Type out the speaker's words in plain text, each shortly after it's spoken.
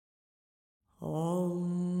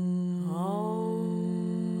Honestly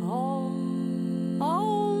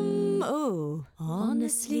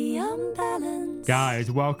Unbalanced.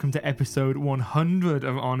 Guys, welcome to episode 100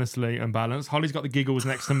 of Honestly Unbalanced. Holly's got the giggles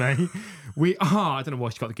next to me. I don't know why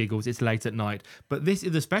she's got the giggles, it's late at night. But this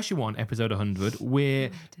is a special one, episode 100.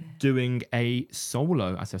 We're doing a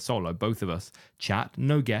solo, I say solo, both of us, chat,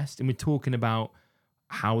 no guest. And we're talking about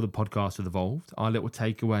how the podcast has evolved, our little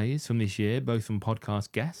takeaways from this year, both from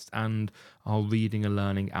podcast guests and our reading and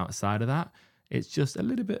learning outside of that. It's just a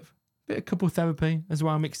little bit of couple therapy as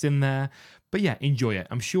well mixed in there. But yeah, enjoy it.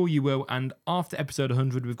 I'm sure you will. And after episode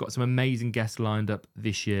 100, we've got some amazing guests lined up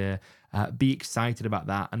this year. Be excited about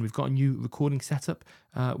that. And we've got a new recording setup,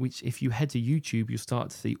 which if you head to YouTube, you'll start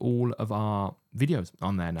to see all of our videos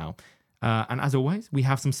on there now. And as always, we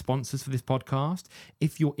have some sponsors for this podcast.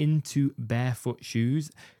 If you're into barefoot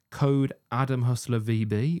shoes, code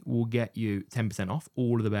AdamHustlerVB will get you 10% off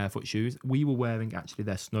all of the barefoot shoes. We were wearing actually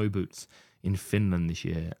their snow boots in Finland this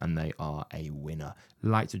year, and they are a winner.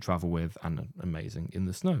 Light to travel with and amazing in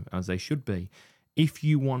the snow, as they should be. If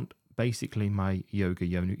you want basically my yoga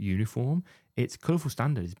uniform, it's colourful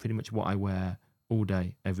standard. It's pretty much what I wear all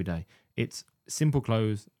day, every day. It's simple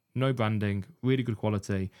clothes, no branding, really good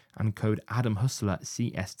quality, and code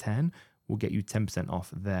AdamHustlerCS10 will get you 10%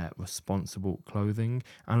 off their responsible clothing.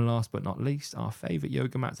 And last but not least, our favourite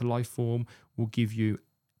yoga mats, Lifeform, will give you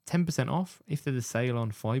 10% off if there's a sale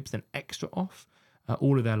on 5% extra off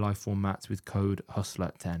all of their Lifeform mats with code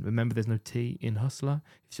Hustler10. Remember, there's no T in Hustler.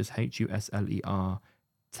 It's just HUSLER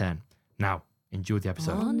 10. Now, enjoy the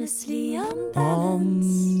episode. Honestly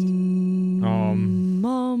Unbalanced.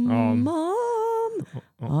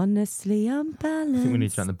 Honestly Unbalanced. I think we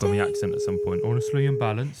need to learn the bummy accent at some point. Honestly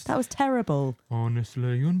Unbalanced. That was terrible.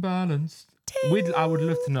 Honestly Unbalanced. I would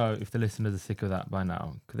love to know if the listeners are sick of that by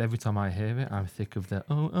now, because every time I hear it, I'm sick of the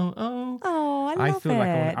Oh, I love it. I feel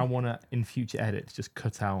like I want to, in future edits, just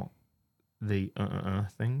cut out the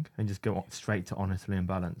thing and just go straight to Honestly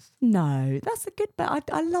Unbalanced. No, that's a good bit.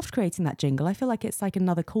 I loved creating that jingle. I feel like it's like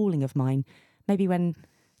another calling of mine. Maybe when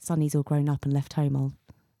Sonny's all grown up and left home, I'll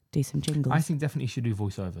do some jingles. I think definitely you should do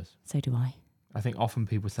voiceovers. So do I. I think often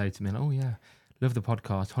people say to me, oh yeah, love the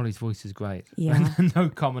podcast, Holly's voice is great. Yeah. No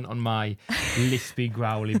comment on my lispy,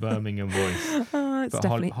 growly Birmingham voice. It's but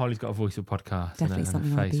definitely Holly's got a voice for podcasts definitely and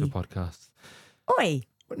something a face I'll for podcasts. Oi!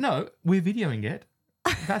 But no, we're videoing it.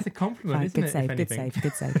 That's a compliment, isn't it? Good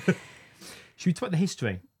save. Should we talk about the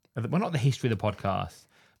history? Well, not the history of the podcast,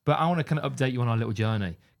 but I want to kind of update you on our little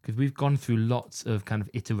journey, because we've gone through lots of kind of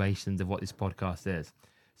iterations of what this podcast is.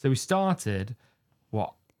 So we started,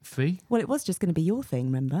 3? Well, it was just going to be your thing,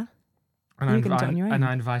 remember? And you were going to do it on your own. And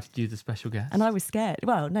I invited you as a special guest. And I was scared.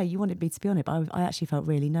 Well, no, you wanted me to be on it, but I actually felt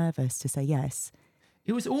really nervous to say yes.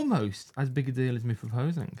 It was almost as big a deal as me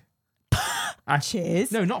proposing.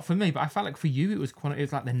 Cheers. No, not for me, but I felt like for you, it was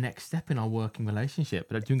like the next step in our working relationship.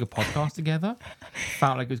 But like doing a podcast together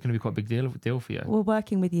felt like it was going to be quite a big deal for you. Well,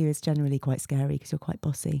 working with you is generally quite scary because you're quite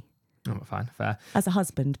bossy. Oh, fine, fair. As a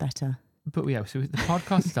husband, better. But yeah, so the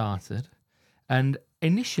podcast started, and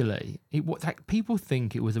initially, it was like people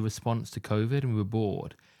think it was a response to COVID and we were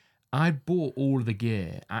bored. I bought all of the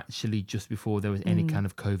gear actually just before there was any kind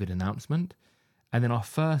of COVID announcement. And then our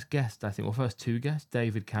first guest, first two guests,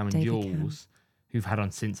 David, Cam and Jules, who've had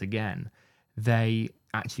on since again, they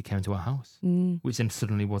actually came to our house, which then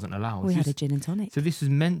suddenly wasn't allowed. We had a gin and tonic. So this was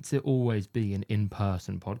meant to always be an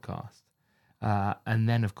in-person podcast. And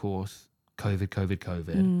then, of course,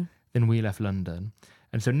 COVID. Then we left London.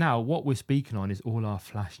 And so now what we're speaking on is all our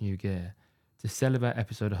flash new gear. To celebrate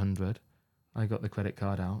episode 100, I got the credit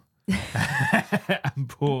card out and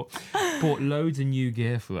bought loads of new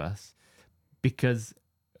gear for us, because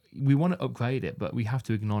we want to upgrade it, but we have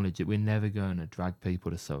to acknowledge that we're never going to drag people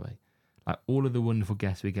to Surrey. Like all of the wonderful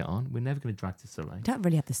guests we get on, we're never going to drag to Surrey. We don't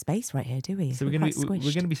really have the space right here, do we? So we're going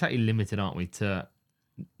to be slightly limited, aren't we, to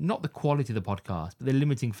not the quality of the podcast, but the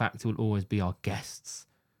limiting factor will always be our guests'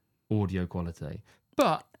 audio quality.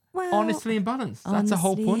 But honestly and balanced. That's the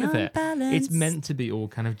whole point of it. It's meant to be all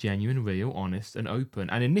kind of genuine, real, honest and open.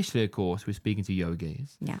 And initially, of course, we're speaking to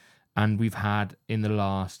yogis. Yeah. And we've had, in the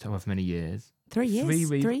last however many years... 3 years?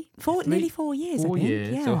 Nearly 4 years, 4 I think.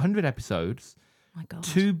 years. Yeah. So 100 episodes. My God.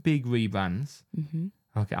 2 big rebrands. Mm-hmm.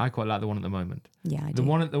 Okay, I quite like the one at the moment. Yeah, I do.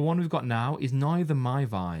 The one we've got now is neither my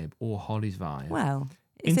vibe or Holly's vibe. Well,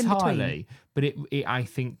 it's entirely, but it I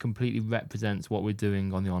think completely represents what we're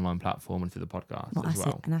doing on the online platform and for the podcast Not as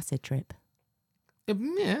well. An acid trip.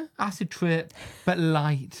 Yeah, acid trip, but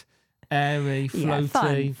light, airy,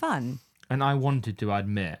 floaty. Yeah, fun. And I wanted to, I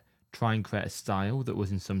admit, try and create a style that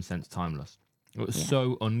was in some sense timeless. It was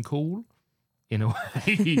so uncool in a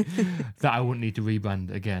way that I wouldn't need to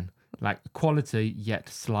rebrand again. Like quality yet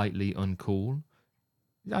slightly uncool.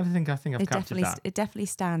 I think I've captured that. It definitely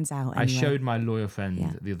stands out. I Anyway. showed my lawyer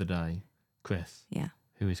friend the other day, Chris, Yeah.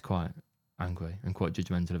 who is quite angry and quite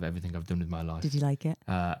judgmental of everything I've done with my life. Did you like it?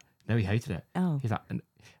 No, he hated it. Oh. He's like,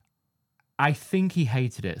 I think he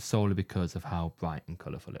hated it solely because of how bright and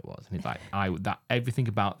colourful it was. And he's like, everything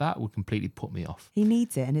about that would completely put me off. He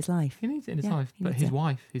needs it in his life. He needs it in his life. But his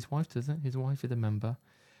wife doesn't. His wife is a member.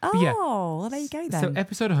 Oh, yeah, well, there you go then. So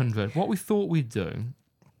episode 100, what we thought we'd do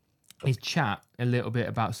is chat a little bit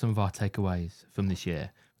about some of our takeaways from this year.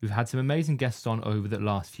 We've had some amazing guests on over the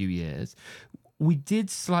last few years. We did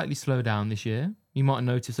slightly slow down this year. You might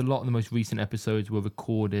notice a lot of the most recent episodes were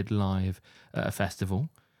recorded live at a festival.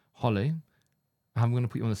 Holly, I'm going to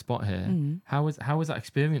put you on the spot here. How was that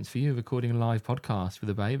experience for you, recording a live podcast with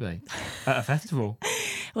a baby at a festival?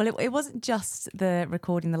 Well, it wasn't just the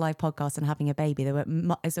recording the live podcast and having a baby.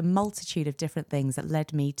 There's a multitude of different things that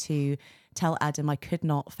led me to tell Adam I could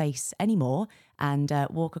not face anymore and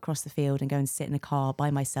walk across the field and go and sit in a car by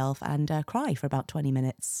myself and cry for about 20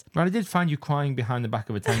 minutes. Well, I did find you crying behind the back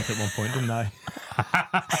of a tent at one point, didn't I?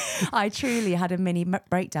 I truly had a mini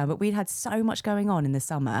breakdown, but we'd had so much going on in the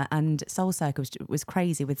summer and Soul Circle was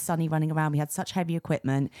crazy with Sunny running around. We had such heavy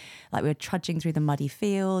equipment, like we were trudging through the muddy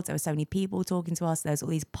fields. There were so many people talking to us. There was all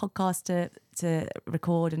these podcasts to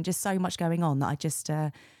record and just so much going on that I just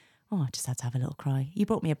had to have a little cry. You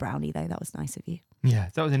brought me a brownie though. That was nice of you. Yeah,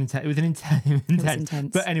 that was intense. It was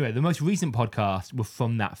intense. But anyway, the most recent podcast were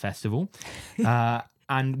from that festival.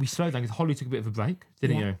 And we slowed down because Holly took a bit of a break,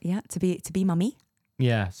 didn't you? Yeah, to be mummy.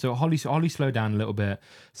 Yeah, so Holly slowed down a little bit.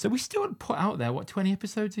 So we still had put out there, 20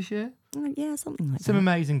 episodes this year? Yeah, something like that. Some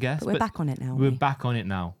amazing guests. But we're back on it now. We're back on it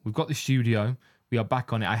now. We've got the studio. We are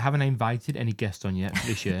back on it. I haven't invited any guests on yet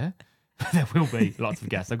this year. There will be lots of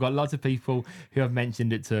guests. I've got lots of people who have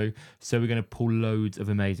mentioned it too. So we're going to pull loads of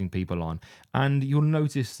amazing people on. And you'll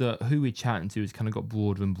notice that who we're chatting to has kind of got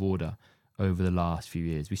broader and broader over the last few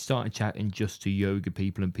years. We started chatting just to yoga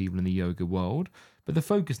people and people in the yoga world. But the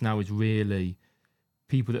focus now is really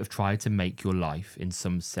people that have tried to make your life in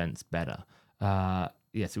some sense better. So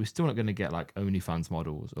we're still not going to get like OnlyFans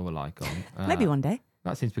models or like on. Maybe one day.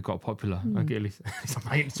 That seems to be quite popular. Okay, at least it's on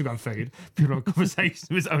my Instagram feed. People have conversations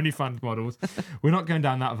with OnlyFans models. We're not going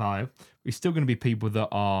down that vibe. We're still going to be people that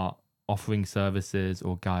are offering services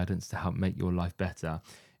or guidance to help make your life better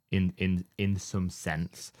in some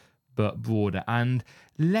sense, but broader and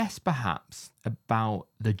less perhaps about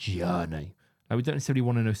the journey. Like we don't necessarily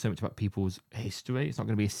want to know so much about people's history. It's not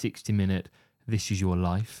going to be a 60-minute "This is your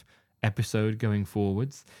life" episode going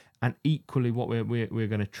forwards. And equally, what we're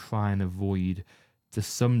going to try and avoid to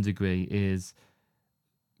some degree is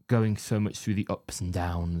going so much through the ups and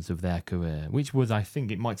downs of their career, which was, I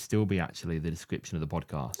think it might still be actually the description of the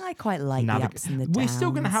podcast. I quite like the ups and the downs. We're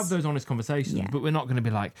still going to have those honest conversations, but we're not going to be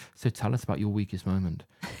like, so tell us about your weakest moment.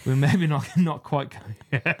 We're maybe not quite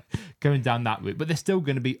going down that route, but they're still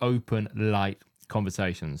going to be open, light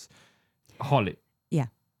conversations. Holly. Yeah.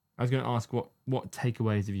 I was going to ask what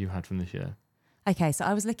takeaways have you had from this year? Okay, so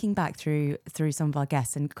I was looking back through some of our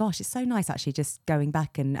guests and gosh, it's so nice actually just going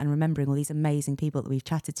back and remembering all these amazing people that we've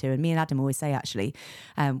chatted to. And me and Adam always say actually,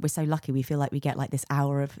 we're so lucky we feel like we get like this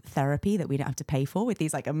hour of therapy that we don't have to pay for with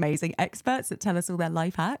these like amazing experts that tell us all their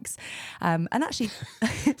life hacks. And actually...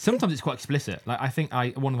 Sometimes it's quite explicit. Like I think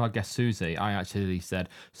one of our guests, Susie, I actually said,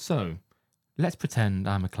 so let's pretend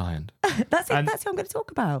I'm a client. That's who I'm going to talk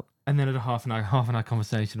about. And then at a half an hour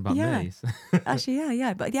conversation about me. Actually,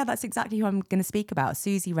 yeah. But yeah, that's exactly who I'm going to speak about.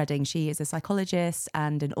 Susie Redding, she is a psychologist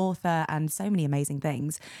and an author and so many amazing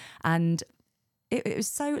things. And it was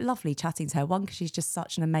so lovely chatting to her. One, because she's just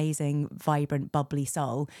such an amazing, vibrant, bubbly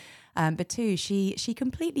soul. But two, she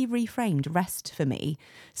completely reframed rest for me.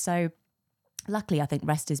 So luckily, I think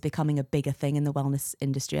rest is becoming a bigger thing in the wellness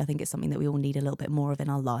industry. I think it's something that we all need a little bit more of in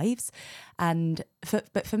our lives.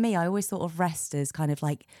 But for me, I always thought of rest as kind of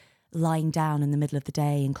like lying down in the middle of the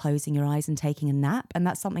day and closing your eyes and taking a nap. And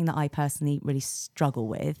that's something that I personally really struggle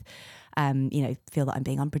with. Feel that I'm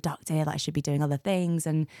being unproductive, that I should be doing other things.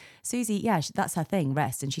 And Susie, that's her thing,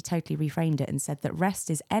 rest. And she totally reframed it and said that rest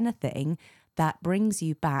is anything that brings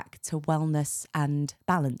you back to wellness and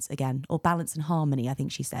balance again, or balance and harmony, I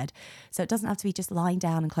think she said. So it doesn't have to be just lying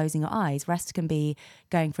down and closing your eyes. Rest can be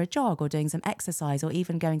going for a jog or doing some exercise or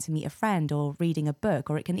even going to meet a friend or reading a book,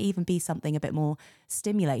 or it can even be something a bit more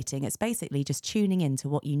stimulating. It's basically just tuning into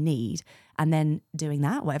what you need and then doing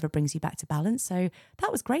that, whatever brings you back to balance. So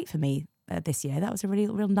that was great for me this year. That was a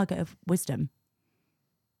real nugget of wisdom.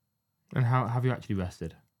 And how have you actually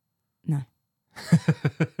rested? No.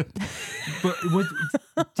 But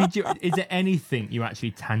is there anything you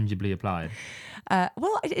actually tangibly applied?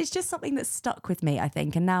 Well, it's just something that's stuck with me, I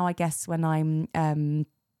think. And now I guess when I'm,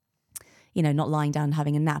 not lying down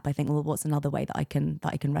having a nap, I think, well, what's another way that I can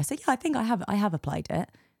rest? So yeah, I think I have applied it.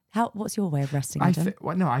 What's your way of resting? I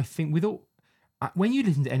think with all, when you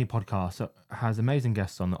listen to any podcast that has amazing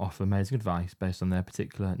guests on that offer amazing advice based on their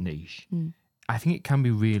particular niche, I think it can be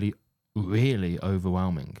really, really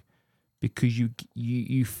overwhelming. Because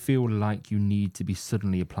you feel like you need to be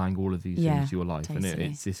suddenly applying all of these things to your life. Totally. And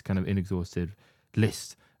it's this kind of inexhaustive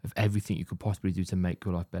list of everything you could possibly do to make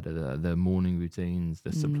your life better. The morning routines,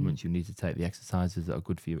 the supplements you need to take, the exercises that are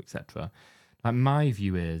good for you, etc. Like my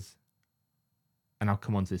view is, and I'll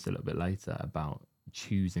come on to this a little bit later about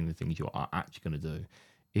choosing the things you are actually going to do,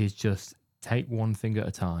 is just take one thing at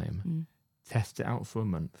a time, test it out for a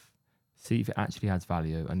month, see if it actually adds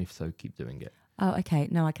value, and if so, keep doing it. Oh, okay.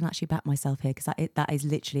 No, I can actually back myself here because that is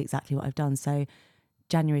literally exactly what I've done. So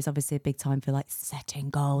January is obviously a big time for like setting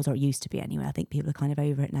goals, or it used to be anyway. I think people are kind of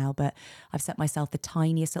over it now, but I've set myself the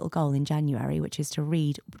tiniest little goal in January, which is to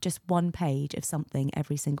read just one page of something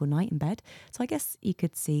every single night in bed. So I guess you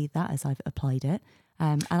could see that as I've applied it.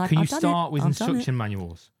 And Can you start with instruction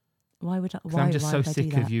manuals? Why would I? I'm just so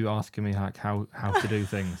sick of you asking me how to do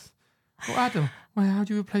things. Well, Adam, how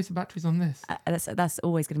do you replace the batteries on this? That's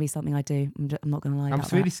always going to be something I do. I'm not going to lie. I'm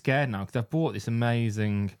really scared now because I've bought this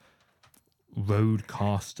amazing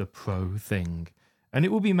Rodecaster Pro thing, and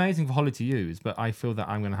it will be amazing for Holly to use. But I feel that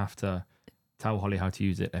I'm going to have to tell Holly how to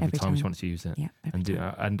use it every time she wants to use it. Yeah,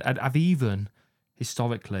 and I've even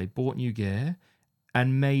historically bought new gear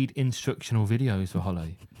and made instructional videos for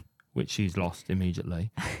Holly, which she's lost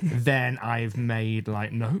immediately. Then I've made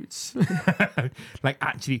like notes, like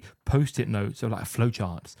actually post-it notes or like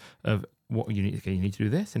flowcharts of what you need. Okay, you need to do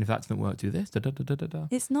this, and if that doesn't work, do this. Da, da, da, da, da, da.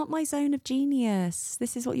 It's not my zone of genius.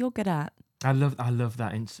 This is what you're good at. I love that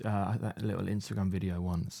that little Instagram video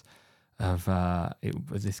once of it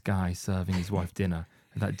was this guy serving his wife dinner.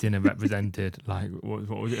 And that dinner represented like what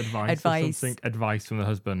was it, advice from the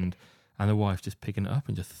husband. And the wife just picking it up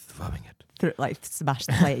and just throwing it. Like smash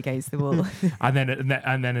the plate against the wall. and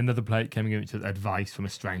then another plate came in, which was advice from a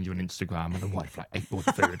stranger on Instagram, and the wife like ate all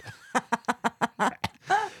the food.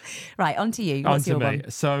 Right, on to you. What's your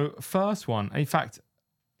one? So first one, in fact,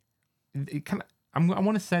 I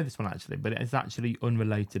want to say this one actually, but it's actually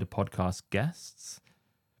unrelated to podcast guests,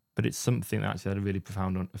 but it's something that actually had a really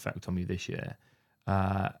profound effect on me this year.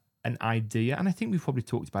 An idea, and I think we've probably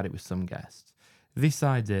talked about it with some guests. This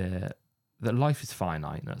idea that life is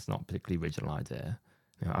finite. That's not a particularly original idea.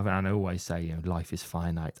 I always say, life is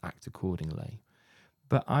finite, act accordingly.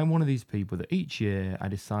 But I'm one of these people that each year I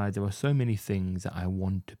decide there are so many things that I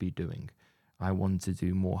want to be doing. I want to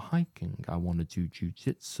do more hiking. I want to do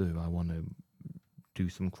jiu-jitsu. I want to do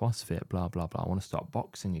some CrossFit, blah, blah, blah. I want to start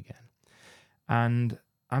boxing again. And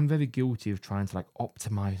I'm very guilty of trying to like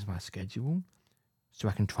optimize my schedule so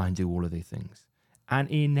I can try and do all of these things. And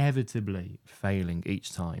inevitably failing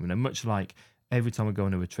each time. Much like every time I go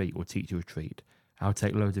on a retreat or teach a retreat, I'll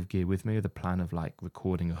take loads of gear with me with a plan of like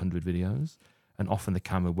recording 100 videos. And often the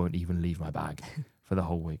camera won't even leave my bag for the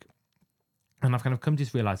whole week. And I've kind of come to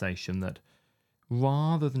this realization that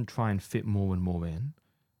rather than try and fit more and more in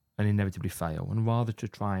and inevitably fail, and rather to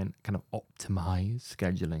try and kind of optimize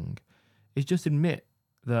scheduling, is just admit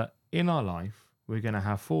that in our life, we're going to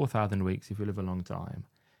have 4,000 weeks if we live a long time.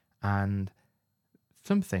 And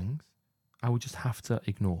some things I would just have to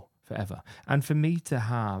ignore forever. And for me to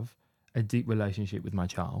have a deep relationship with my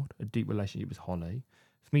child, a deep relationship with Holly,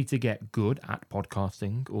 for me to get good at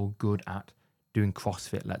podcasting or good at doing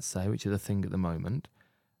CrossFit, let's say, which is a thing at the moment,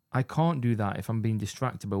 I can't do that if I'm being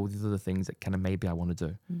distracted by all these other things that kind of maybe I want to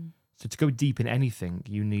do. So to go deep in anything,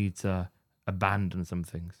 you need to abandon some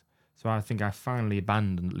things. So I think I finally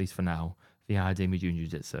abandoned, at least for now, the idea of me doing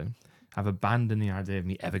jiu-jitsu. I've abandoned the idea of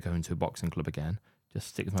me ever going to a boxing club again. Just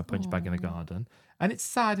stick with my punch bag in the garden. And it's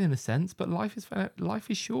sad in a sense, but life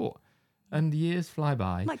is short and years fly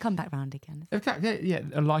by. Might come back round again. Exactly. Yeah,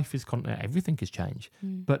 life is everything has changed.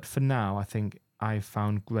 But for now, I think I've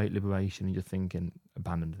found great liberation in just thinking,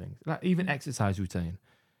 abandon things. Like even exercise routine.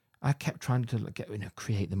 I kept trying to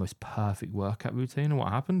create the most perfect workout routine. And what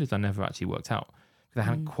happened is I never actually worked out because I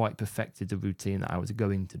hadn't quite perfected the routine that I was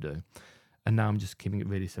going to do. And now I'm just keeping it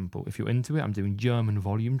really simple. If you're into it, I'm doing German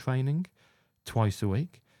volume training twice a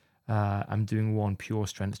week. I'm doing one pure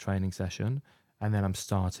strength training session, and then I'm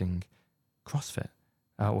starting CrossFit,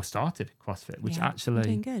 or started CrossFit, which actually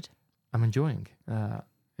doing good. I'm enjoying.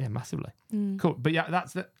 Massively. Cool. But yeah,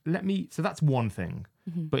 that's one thing.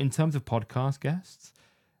 But in terms of podcast guests,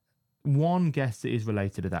 one guest that is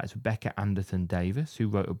related to that is Rebecca Anderson Davis, who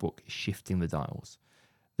wrote a book, Shifting the Dials.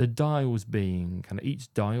 The dials being kind of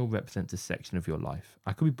each dial represents a section of your life.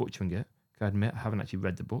 I could be butchering it. I admit I haven't actually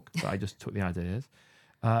read the book, but I just took the ideas.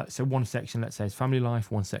 So one section, let's say, is family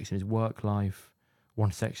life. One section is work life.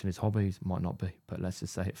 One section is hobbies. Might not be, but let's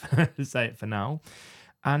just say it for now.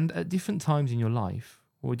 And at different times in your life,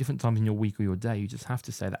 or different times in your week or your day, you just have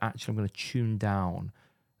to say that actually I'm going to tune down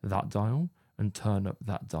that dial and turn up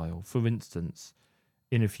that dial. For instance,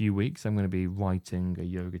 in a few weeks, I'm going to be writing a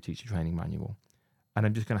yoga teacher training manual. And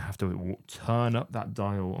I'm just going to have to turn up that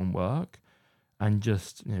dial and work and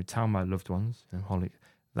just, tell my loved ones, Holly,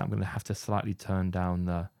 that I'm going to have to slightly turn down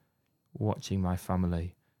the watching my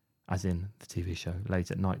family, as in the TV show, late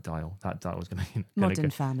at night dial. That dial is going to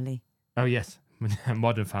Modern Family. Oh, yes.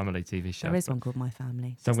 Modern Family TV show. There is one called My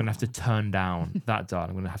Family. So I'm going to have to turn down that dial.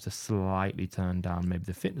 I'm going to have to slightly turn down maybe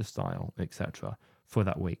the fitness style, etc., for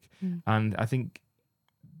that week. And I think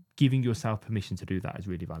giving yourself permission to do that is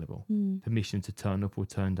really valuable. Permission to turn up or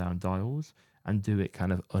turn down dials and do it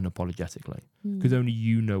kind of unapologetically. Because only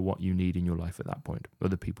you know what you need in your life at that point.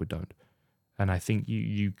 Other people don't. And I think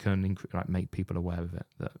you can make people aware of it,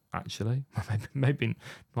 that actually, maybe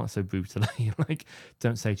not so brutally,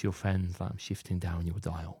 don't say to your friends, I'm shifting down your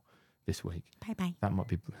dial this week. Bye-bye. That might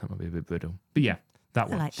be a bit brutal. But yeah,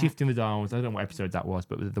 that one. Shifting the dials. I don't know what episode that was,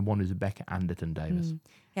 but the one who's Rebecca Anderson Davis.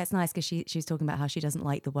 Yeah, it's nice because she was talking about how she doesn't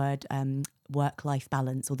like the word work-life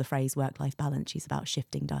balance or the phrase work-life balance. She's about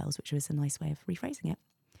shifting dials, which was a nice way of rephrasing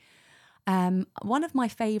it. One of my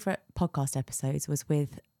favourite podcast episodes was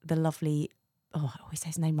with the lovely, I always say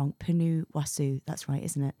his name wrong, Punu Wasu. That's right,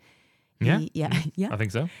 isn't it? Yeah. I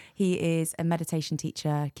think so. He is a meditation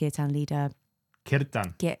teacher, kirtan leader.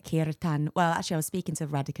 Kirtan. Well, actually, I was speaking to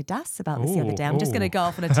Radhika Das about this the other day. I'm just going to go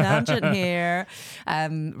off on a tangent here.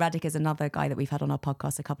 Radhika is another guy that we've had on our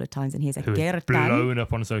podcast a couple of times, and he's a kirtan. Blown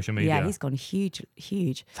up on social media. Yeah, he's gone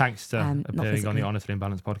huge. Thanks to appearing on the Honestly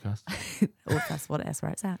Imbalanced podcast. That's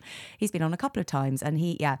where it's at. He's been on a couple of times, and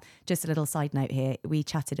just a little side note here. We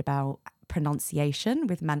chatted about pronunciation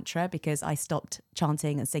with mantra because I stopped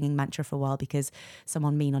chanting and singing mantra for a while because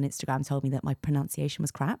someone mean on Instagram told me that my pronunciation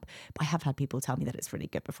was crap. But I have had people tell me that it's really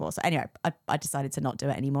good before. So anyway, I decided to not do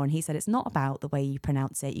it anymore. And he said it's not about the way you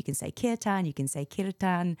pronounce it. You can say kirtan, you can say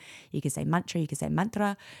kirtan, you can say mantra, you can say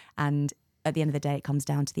mantra. And at the end of the day, it comes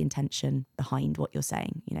down to the intention behind what you're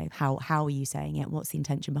saying. How are you saying it? What's the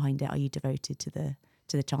intention behind it? Are you devoted to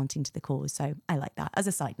the chanting, to the cause? So I like that as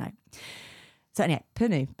a side note. So anyway,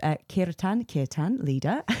 Punu, kirtan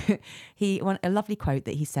leader, a lovely quote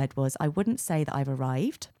that he said was, I wouldn't say that I've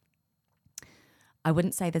arrived. I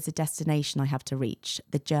wouldn't say there's a destination I have to reach.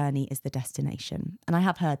 The journey is the destination. And I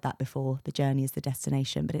have heard that before, the journey is the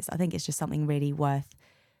destination, but I think it's just something really worth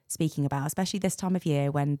speaking about, especially this time of year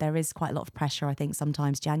when there is quite a lot of pressure. I think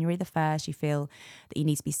sometimes January the 1st, you feel that you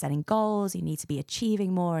need to be setting goals, you need to be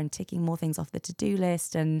achieving more and ticking more things off the to-do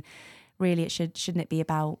list. And really, shouldn't it be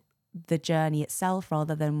about the journey itself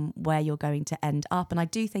rather than where you're going to end up? And I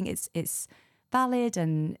do think it's valid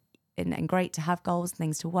and great to have goals and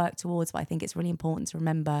things to work towards, but I think it's really important to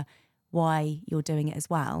remember why you're doing it as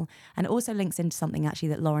well. And it also links into something actually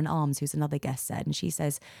that Lauren Arms, who's another guest, said, and she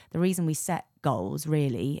says the reason we set goals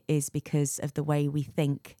really is because of the way we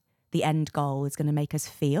think the end goal is going to make us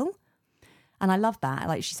feel. And I love that.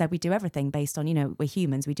 Like she said, we do everything based on, we're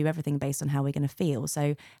humans. We do everything based on how we're going to feel.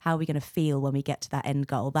 So how are we going to feel when we get to that end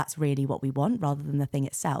goal? That's really what we want rather than the thing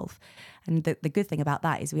itself. And the good thing about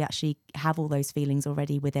that is we actually have all those feelings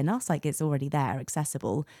already within us. Like it's already there,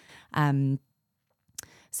 accessible.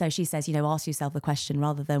 So she says, ask yourself the question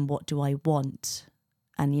rather than what do I want?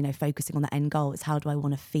 And, focusing on the end goal, it's how do I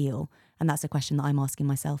want to feel? And that's a question that I'm asking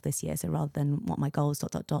myself this year. So rather than what my goals, ...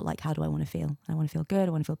 like how do I want to feel? I want to feel good.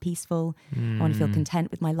 I want to feel peaceful. I want to feel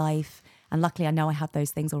content with my life. And luckily I know I have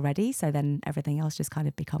those things already. So then everything else just kind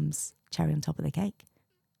of becomes cherry on top of the cake.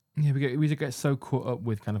 Yeah, we get so caught up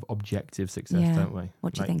with kind of objective success, don't we?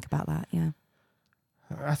 What do you think about that? Yeah.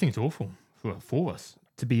 I think it's awful for us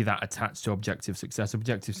to be that attached to objective success.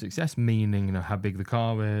 Objective success meaning, how big the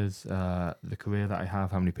car is, the career that I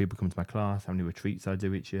have, how many people come to my class, how many retreats I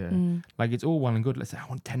do each year. Like it's all well and good. Let's say I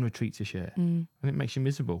want 10 retreats this year. And it makes you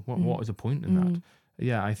miserable. What is the point in that?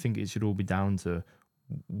 Yeah, I think it should all be down to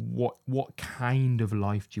what kind of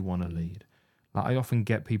life do you want to lead? Like, I often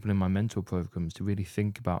get people in my mentor programs to really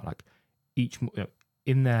think about like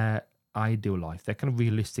in their ideal life, their kind of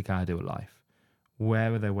realistic ideal life,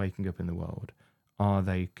 where are they waking up in the world? Are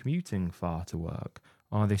they commuting far to work?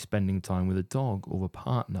 Are they spending time with a dog or a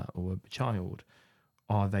partner or a child?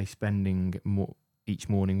 Are they spending more each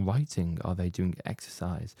morning writing? Are they doing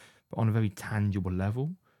exercise? But on a very tangible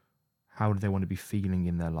level, how do they want to be feeling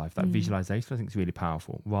in their life? That visualization, I think, is really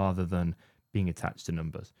powerful, rather than being attached to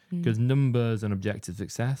numbers. Because numbers and objective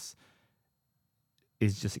success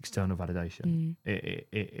is just external validation.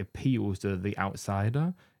 It appeals to the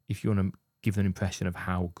outsider if you want to give an impression of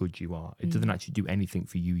how good you are. It doesn't actually do anything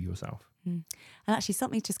for you yourself. And actually,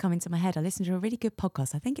 something's just come into my head. I listened to a really good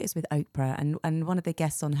podcast. I think it was with Oprah, and one of the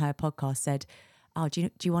guests on her podcast said, "Oh, do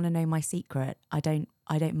you want to know my secret? I don't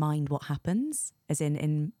mind what happens, as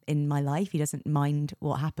in my life. He doesn't mind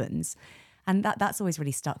what happens," and that's always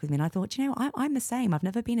really stuck with me. And I thought, I'm the same. I've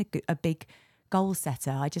never been a big goal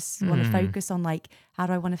setter. I just want to focus on, like, how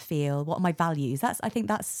do I want to feel? What are my values? I think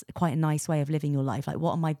that's quite a nice way of living your life. Like,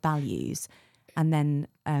 what are my values? And then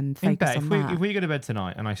focus on that. If we go to bed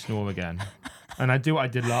tonight and I snore again, and I do what I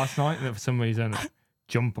did last night, and for some reason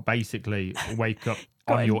basically wake up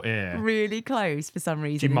on your ear, really close for some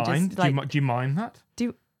reason. Do you mind? Just, do you mind that?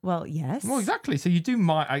 Well, yes. Well, exactly. So you do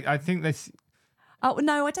mind. I think this. Oh,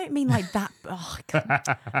 no, I don't mean like that. Oh, God.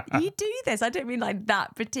 You do this. I don't mean like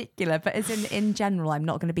that particular, but as in general, I'm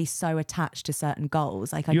not going to be so attached to certain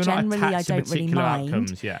goals. Like, I don't really mind.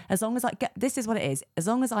 Outcomes, yeah. As long as this is what it is. As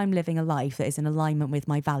long as I'm living a life that is in alignment with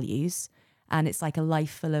my values, and it's like a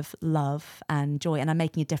life full of love and joy, and I'm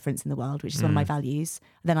making a difference in the world, which is one of my values,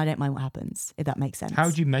 then I don't mind what happens, if that makes sense.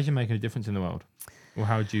 How do you measure making a difference in the world? Or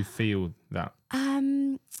how do you feel that?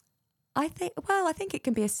 I think it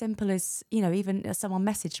can be as simple as, even someone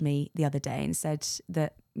messaged me the other day and said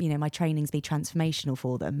that, my trainings be transformational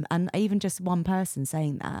for them. And even just one person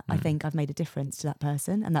saying that, I think I've made a difference to that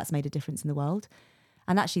person, and that's made a difference in the world.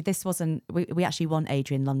 And actually, this wasn't, we actually want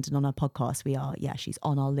Adrienne London on our podcast. She's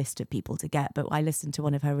on our list of people to get, but I listened to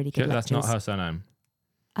one of her really good lectures. That's not her surname.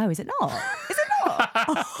 Oh, is it not? Is it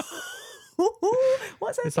not?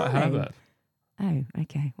 What's her It's surname? like Herbert. Oh,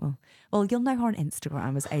 okay. Well, you'll know her on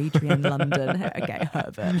Instagram as Adrienne London. Okay,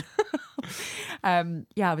 Herbert.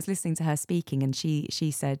 I was listening to her speaking, and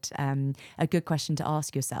she said a good question to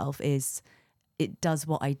ask yourself is, does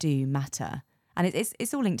what I do matter? And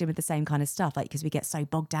it's all linked in with the same kind of stuff, like, because we get so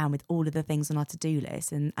bogged down with all of the things on our to-do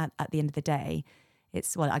list, and at the end of the day,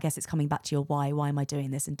 I guess it's coming back to your why. Why am I doing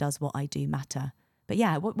this? And does what I do matter? But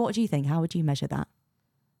yeah, what do you think? How would you measure that?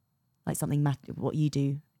 Like, something what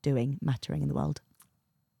you doing mattering in the world?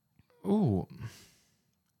 Oh,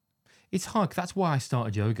 it's hard, 'cause that's why I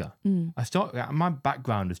started yoga. My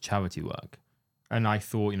background is charity work, and I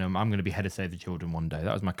thought, I'm going to be head of Save the Children one day.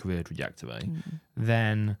 That was my career trajectory.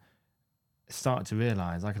 Then started to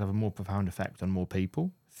realize I could have a more profound effect on more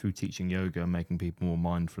people through teaching yoga and making people more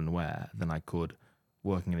mindful and aware than I could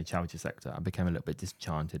working in the charity sector. I became a little bit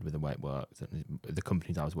disenchanted with the way it worked, and the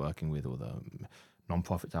companies I was working with, or the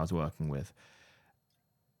non-profits I was working with.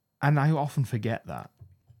 And I often forget that.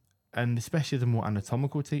 And especially as a more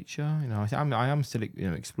anatomical teacher, I am still,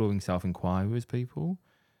 exploring self-inquiry with people,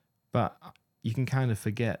 but you can kind of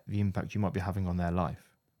forget the impact you might be having on their life.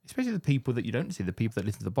 Especially the people that you don't see, the people that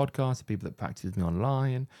listen to the podcast, the people that practice with me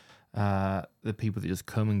online, the people that just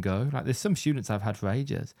come and go. Like, there's some students I've had for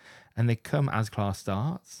ages, and they come as class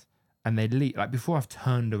starts, and they leave. Like, before I've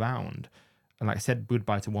turned around and, like, said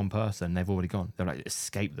goodbye to one person, they've already gone. They're like,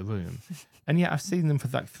 escape the room. And yet I've seen them for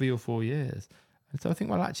like 3 or 4 years. And so I think,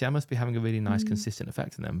 well, actually, I must be having a really nice, consistent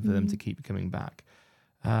effect on them for them to keep coming back.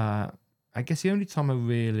 I guess the only time I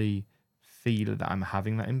really feel that I'm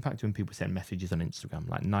having that impact when people send messages on Instagram,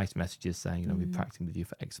 like nice messages saying, we're practicing with you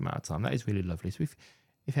for X amount of time. That is really lovely. So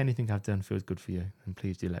if anything I've done feels good for you, then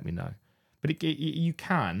please do let me know. But you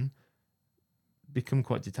can become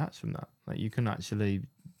quite detached from that. Like, you can actually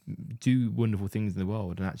do wonderful things in the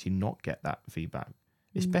world and actually not get that feedback,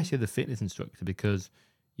 especially the fitness instructor, because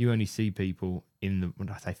you only see people when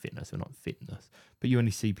I say fitness, or not fitness, but you only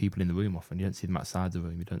see people in the room often. You don't see them outside the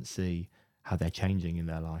room. You don't see how they're changing in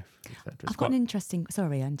their life, etc. I've got an interesting...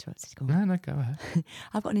 Sorry, I interrupted. Go on. No, go ahead.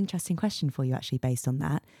 I've got an interesting question for you, actually, based on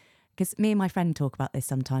that. Because me and my friend talk about this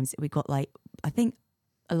sometimes. We've got, like, I think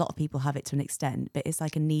a lot of people have it to an extent, but it's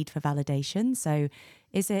like a need for validation. So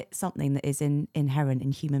is it something that is inherent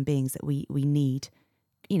in human beings that we need,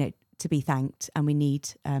 to be thanked, and we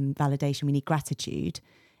need validation, we need gratitude?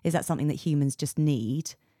 Is that something that humans just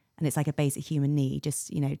need? And it's like a basic human need, just,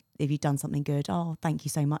 if you've done something good, oh, thank you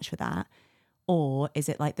so much for that. Or is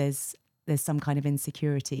it like there's some kind of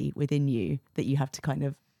insecurity within you that you have to kind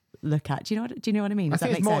of look at? Do you know what I mean? Does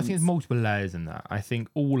that make sense? I think it's multiple layers in that. I think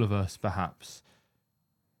all of us, perhaps,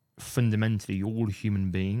 fundamentally, all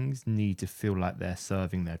human beings need to feel like they're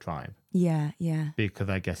serving their tribe. Yeah. Because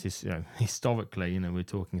I guess it's, historically, we're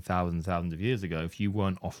talking thousands of years ago, if you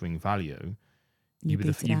weren't offering value, you'd be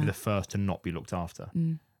the first to not be looked after.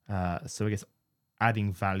 So I guess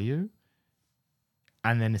adding value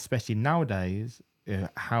And then especially nowadays,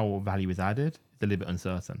 how value is added is a little bit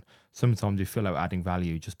uncertain. Sometimes we feel like we're adding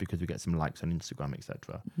value just because we get some likes on Instagram,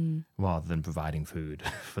 etc., rather than providing food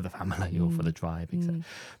for the family or for the tribe, etc.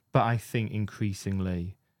 But I think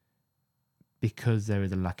increasingly, because there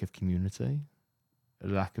is a lack of community, a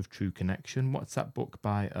lack of true connection. What's that book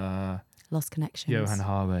by Lost Connections. Johan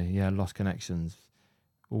Hari? Yeah, Lost Connections.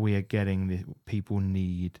 We are getting the people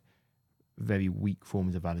need very weak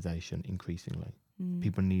forms of validation increasingly.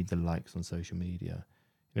 People need the likes on social media.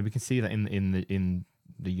 You know, we can see that in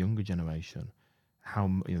the younger generation,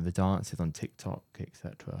 how the dances on TikTok,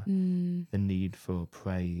 etc. The need for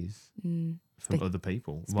praise from other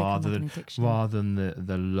people rather than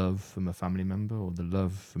the love from a family member or the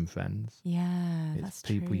love from friends. Yeah, it's that's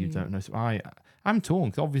people true. you don't know. So I'm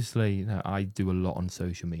torn. 'Cause obviously, I do a lot on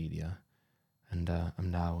social media, and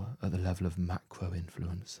I'm now at the level of macro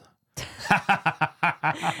influencer.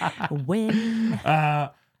 Win.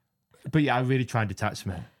 But yeah, I really try and detach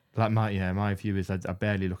me. Like my view is I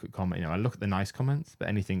barely look at comment. I look at the nice comments, but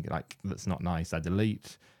anything like that's not nice, I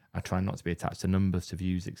delete. I try not to be attached to numbers, to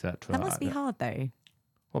views, etc. That must be hard though.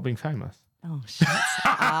 What, being famous? Oh, shut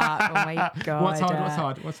up. Oh my God.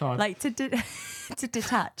 What's hard? Like to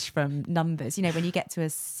detach from numbers, when you get to a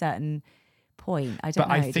certain point. I don't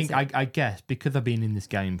know. But I think, I guess, because I've been in this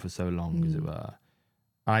game for so long, as it were,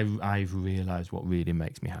 I've realised what really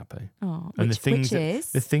makes me happy. Oh, and which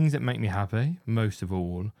is? the things that make me happy, most of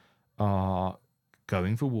all, are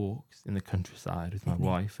going for walks in the countryside with my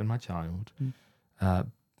wife and my child,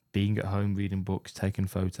 being at home, reading books, taking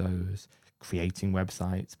photos, creating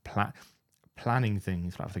websites, planning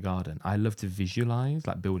things like the garden. I love to visualise,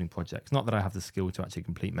 like building projects. Not that I have the skill to actually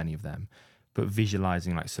complete many of them, but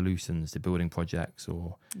visualising like solutions to building projects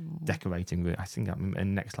or decorating. I think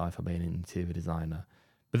in next life I'll be an interior designer.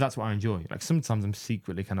 But that's what I enjoy. Like sometimes I'm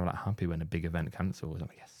secretly kind of like happy when a big event cancels. I'm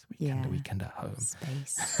like, yes, weekend at home.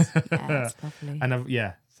 Space. Yeah, it's lovely.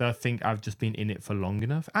 And so I think I've just been in it for long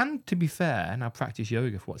enough. And to be fair, and I practiced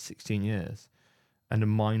yoga for 16 years, and a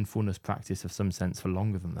mindfulness practice of some sense for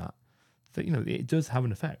longer than that. So, it does have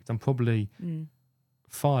an effect. I'm probably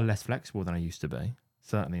far less flexible than I used to be,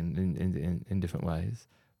 certainly in different ways.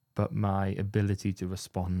 But my ability to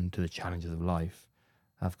respond to the challenges of life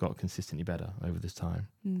have got consistently better over this time.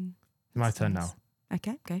 My turn now.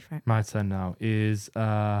 Okay, go for it. My turn now is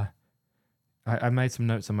I made some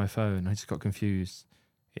notes on my phone. I just got confused.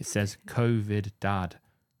 It says COVID dad.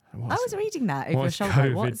 I was reading that over your shoulder.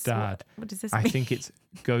 COVID dad? What does this mean? I think it's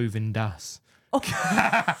Govindas.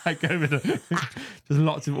 There's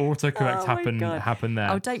lots of autocorrect happen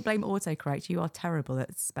there. Oh, don't blame autocorrect. You are terrible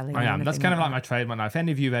at spelling. I am. That's kind of like my trademark now. If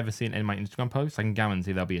any of you have ever seen any of my Instagram posts, I can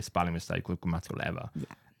guarantee there'll be a spelling mistake or grammatical error. Yeah.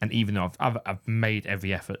 And even though I've made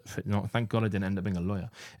every effort, thank God I didn't end up being a lawyer.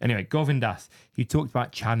 Anyway, Govindas, he talked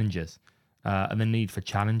about challenges and the need for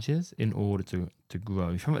challenges in order to grow.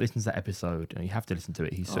 If you haven't listened to that episode, you have to listen to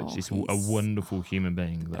it. He's a wonderful human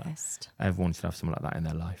being that everyone should have someone like that in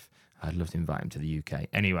their life. I'd love to invite him to the UK.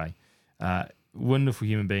 Anyway, wonderful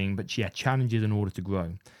human being, but yeah, challenges in order to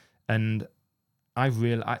grow. And I've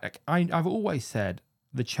always said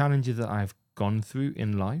the challenges that I've gone through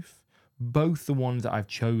in life, both the ones that I've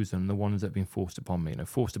chosen, the ones that have been forced upon me,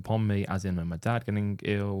 forced upon me as in my dad getting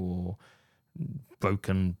ill or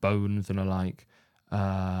broken bones and the like,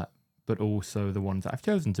 but also the ones that I've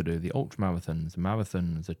chosen to do, the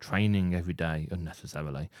marathons, the training every day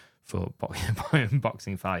unnecessarily for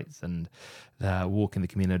boxing fights and walking the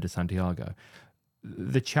Camino de Santiago.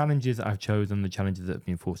 The challenges that I've chosen, the challenges that have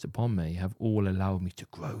been forced upon me have all allowed me to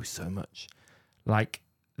grow so much. Like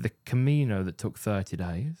the Camino that took 30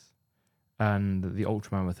 days and the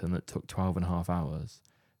ultramarathon that took 12 and a half hours,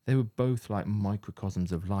 they were both like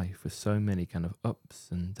microcosms of life with so many kind of ups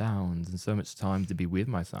and downs and so much time to be with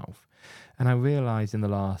myself. And I realised in the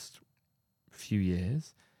last few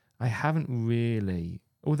years, I haven't really,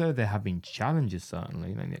 although there have been challenges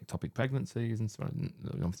certainly, ectopic pregnancies and so on,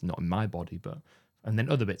 obviously not in my body, and then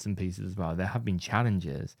other bits and pieces as well. There have been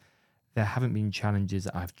challenges. There haven't been challenges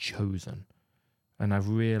that I've chosen. And I've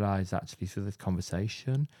realised actually through this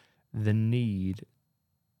conversation, the need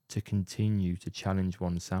to continue to challenge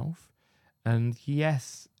oneself. And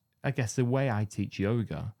yes, I guess the way I teach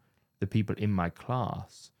yoga, the people in my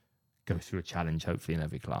class go through a challenge, hopefully in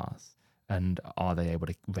every class. And are they able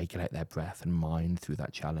to regulate their breath and mind through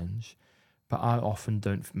that challenge? But I often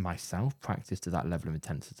don't myself practice to that level of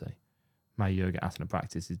intensity. My yoga asana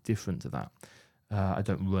practice is different to that. I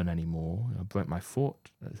don't run anymore. I broke my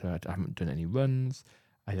foot, so I haven't done any runs.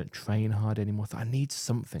 I don't train hard anymore. So I need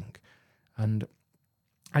something. And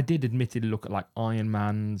I did admittedly look at like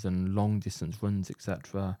Ironmans and long distance runs,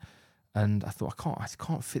 etc. And I thought, I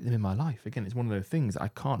can't fit them in my life. Again, it's one of those things. I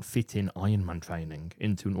can't fit in Ironman training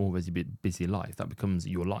into an already busy life. That becomes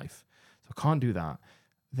your life. So I can't do that.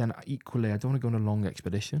 Then equally, I don't want to go on a long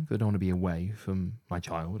expedition because I don't want to be away from my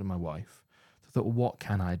child and my wife. So I thought, well, what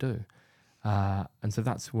can I do? And so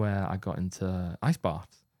that's where I got into ice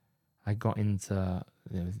baths. I got into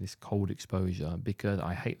this cold exposure because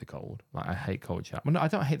I hate the cold. Like, I hate cold showers. Well, no, I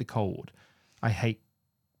don't hate the cold. I hate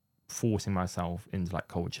forcing myself into like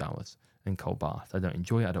cold showers and cold baths. I don't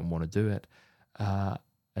enjoy it. I don't want to do it.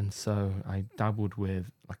 And so I dabbled with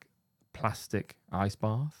like plastic ice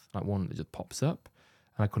bath, like one that just pops up.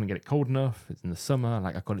 And I couldn't get it cold enough. It's in the summer.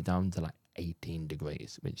 Like, I got it down to like 18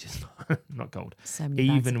 degrees, which is not cold. So many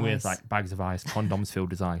Even bags of with ice. like bags of ice, condoms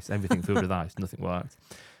filled with ice, everything filled with ice, nothing worked.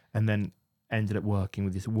 And then ended up working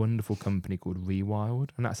with this wonderful company called Rewild.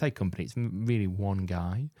 And I say company, it's really one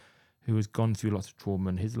guy who has gone through lots of trauma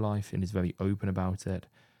in his life and is very open about it,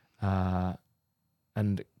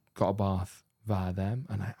 and got a bath via them,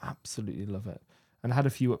 and I absolutely love it. And I had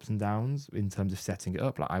a few ups and downs in terms of setting it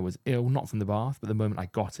up. Like, I was ill, not from the bath, but the moment I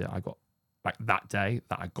got it, I got, like that day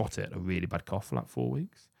that I got it, a really bad cough for like 4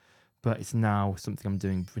 weeks. But it's now something I'm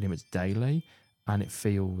doing pretty much daily, and it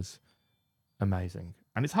feels amazing.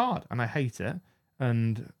 And it's hard, and I hate it.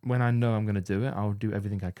 And when I know I'm going to do it, I'll do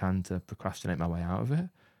everything I can to procrastinate my way out of it.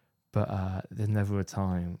 But there's never a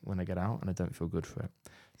time when I get out and I don't feel good for it.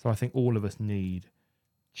 So I think all of us need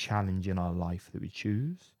challenge in our life that we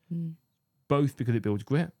choose, both because it builds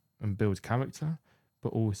grit and builds character,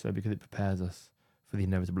 but also because it prepares us for the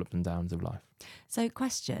inevitable ups and downs of life. So,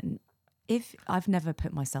 question, if I've never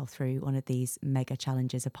put myself through one of these mega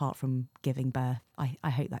challenges apart from giving birth, I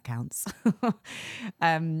hope that counts. Well,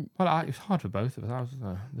 it was hard for both of us.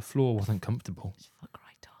 The floor wasn't comfortable. Fuck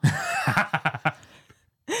right off.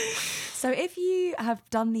 So if you have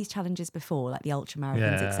done these challenges before, like the ultra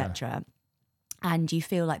marathons, etc., and you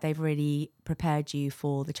feel like they've really prepared you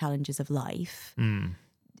for the challenges of life,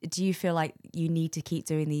 do you feel like you need to keep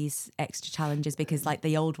doing these extra challenges because like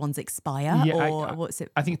the old ones expire, or what's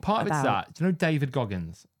it? I think part about? of it's that. Do you know David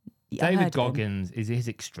Goggins? Yeah, David Goggins is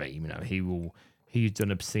extreme. He's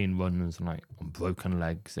done obscene runs like on broken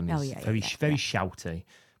legs, and he's very shouty,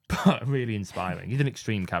 but really inspiring. He's an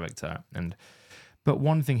extreme character, but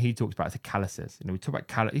one thing he talks about is the calluses. We talk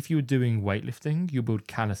about if you're doing weightlifting, you build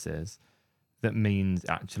calluses. That means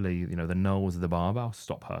actually, the knolls of the barbell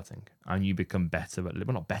stop hurting, and you become better at,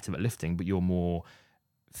 well, not better at lifting, but you're more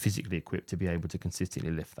physically equipped to be able to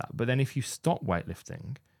consistently lift that. But then if you stop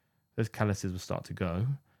weightlifting, those calluses will start to go,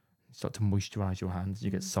 start to moisturize your hands.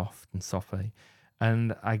 You get soft and soppy.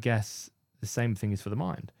 And I guess the same thing is for the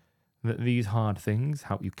mind. That these hard things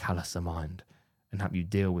help you callus the mind and help you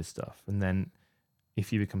deal with stuff. And then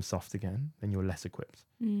if you become soft again, then you're less equipped.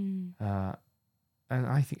 And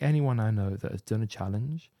I think anyone I know that has done a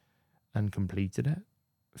challenge and completed it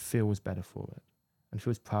feels better for it and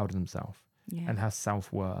feels proud of themselves and has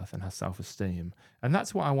self-worth and has self-esteem. And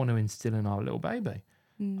that's what I want to instill in our little baby.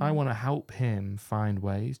 I want to help him find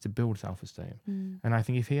ways to build self-esteem. And I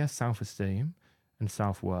think if he has self-esteem and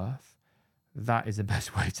self-worth, that is the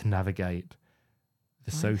best way to navigate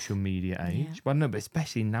the social media age. Well, no, but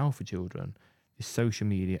especially now for children. This social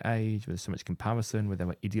media age, where there's so much comparison, where there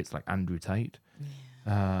are idiots like Andrew Tate.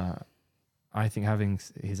 I think having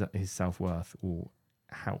his self-worth will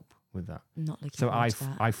help with that. Not looking so forward to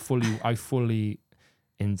that. I fully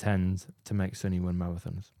intend to make Sonny run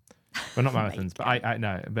marathons. Well, not marathons, but I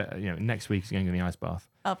know. But next week he's going to the ice bath.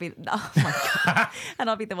 Oh my God. And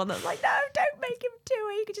I'll be the one that's like, no, don't make him do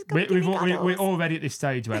it. You can just come We're already at this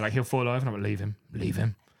stage where like he'll fall over and I'm like, leave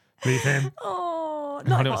him. Oh,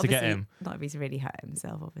 Nobody wants to get him. Not if he's really hurt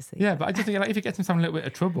himself, obviously. Yeah, but I just think like if he gets himself in a little bit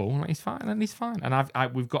of trouble, like, he's fine, and he's fine.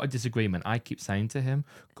 And we've got a disagreement. I keep saying to him,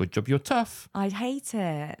 "Good job, you're tough." I hate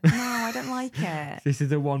it. No, I don't like it. This is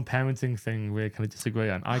the one parenting thing we kind of disagree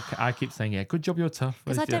on. I keep saying, "Yeah, good job, you're tough."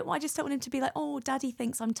 Because I just don't want him to be like, "Oh, Daddy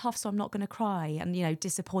thinks I'm tough, so I'm not going to cry," and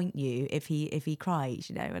disappoint you if he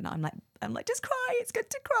cries. And I'm like, just cry. It's good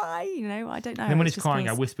to cry. I don't know. And then when he's crying,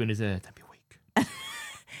 I whisper in his ear, "Don't be weak."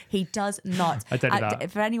 He does not. I don't do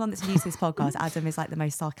that. For anyone that's new to this podcast, Adam is like the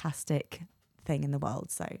most sarcastic thing in the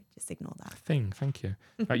world. So just ignore that. Thank you.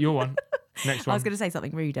 Right, your one. Next one. I was going to say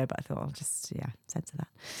something ruder, but I thought I'll just censor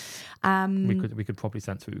that. We could probably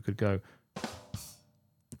censor it. We could go.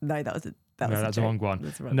 No, that's the wrong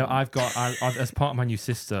one. I've got as part of my new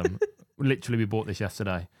system. Literally, we bought this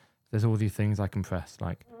yesterday. There's all these things I can press,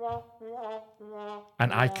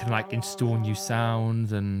 and I can install new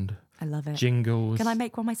sounds and. I love it. Jingles. Can I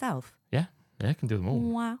make one myself? Yeah, I can do them all.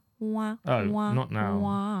 Wah, wah, wah, not now.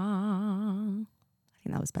 Wah. I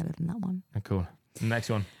think that was better than that one. Oh, cool. Next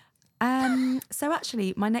one. So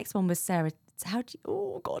actually, my next one was Sarah. How do you?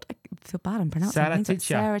 Oh God, I feel bad. I'm pronouncing Sarah names. Like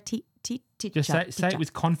Teacher. Sarah Teacher. Just say it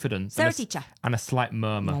with confidence. Sarah and a, Teacher. And a slight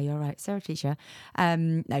murmur. Yeah, you're right. Sarah Teacher.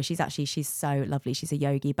 No, she's so lovely. She's a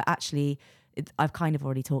yogi, but actually, I've kind of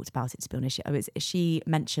already talked about it, to be honest. She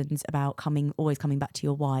mentions about always coming back to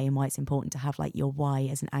your why, and why it's important to have like your why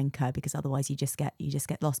as an anchor, because otherwise you just get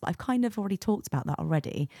lost. But I've kind of already talked about that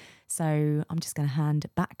already, so I'm just going to hand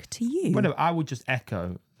it back to you. Well, no, I would just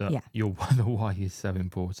echo that the why is so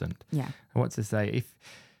important. Yeah. And what to say? If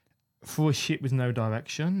for a ship with no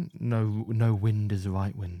direction, no wind is the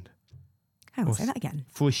right wind. Hang on, say that again.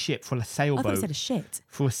 For a ship, for a sailboat. I thought you said a shit.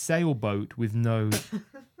 For a sailboat with no.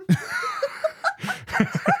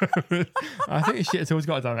 I think shit's always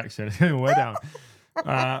got a direction. It's going way down.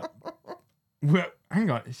 Well, hang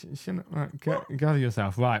on. Gather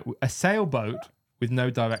yourself. Right. A sailboat with no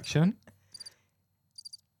direction.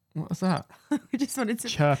 What was that? We just wanted to.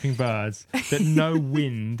 Chirping birds. That no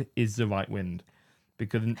wind is the right wind.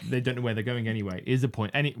 Because they don't know where they're going anyway. Is the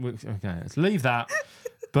point. Okay, let's leave that.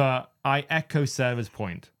 But I echo Sarah's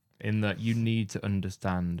point in that you need to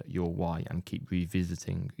understand your why and keep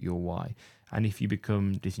revisiting your why. And if you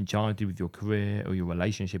become disenchanted with your career or your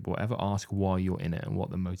relationship or whatever, ask why you're in it and what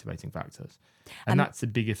the motivating factors. And that's the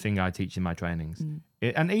biggest thing I teach in my trainings.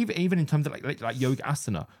 And even in terms of like yoga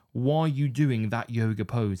asana, why are you doing that yoga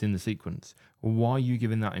pose in the sequence? Why are you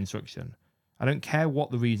giving that instruction? I don't care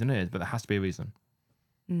what the reason is, but there has to be a reason.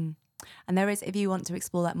 And there is, if you want to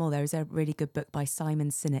explore that more, there is a really good book by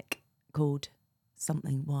Simon Sinek called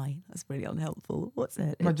something why. That's really unhelpful. What's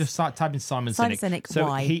it? No, just type in Simon Sinek. So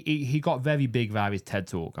why. He got very big via his TED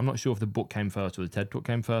Talk. I'm not sure if the book came first or the TED Talk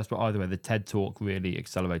came first, but either way, the TED Talk really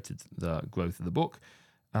accelerated the growth of the book.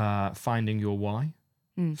 Finding your why.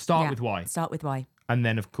 Start with why. Start with why. And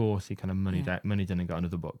then, of course, he kind of moneyed in and got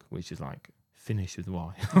another book, which is like finish with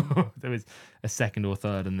why. There is a second or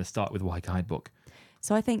third and the start with why guidebook.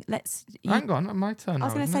 So I think hang on, my turn. I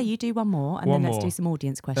was going to say you do one more, and then let's do some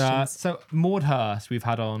audience questions. So Maud Hurst, we've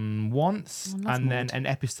had on once, and then an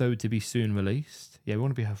episode to be soon released. Yeah, we want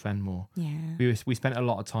to be her friend more. Yeah, we spent a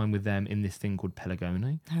lot of time with them in this thing called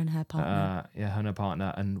Pelagoni. Her and her partner. Her and her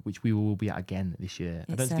partner, and which we will be at again this year.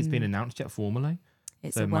 I don't think it's been announced yet formally.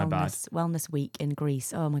 It's a wellness week in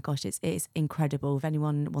Greece. Oh my gosh, it's incredible. If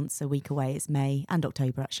anyone wants a week away, it's May and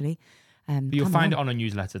October actually. But you'll find it on our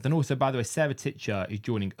newsletter. Then also, by the way, Sarah Teacher is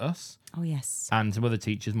joining us. Oh, yes. And some other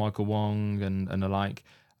teachers, Michael Wong and the like,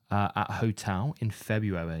 at a hotel in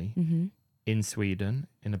February in Sweden,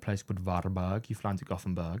 in a place called Varberg. You fly into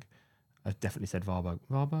Gothenburg. I've definitely said Varberg.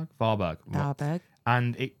 Varberg.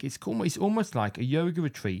 And it's almost like a yoga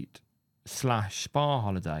retreat / spa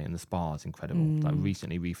holiday, and the spa is incredible. Like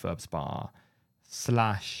recently refurbed spa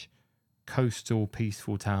 / coastal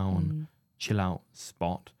peaceful town chill out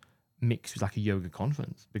spot. Mixed with like a yoga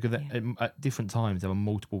conference, because at different times there were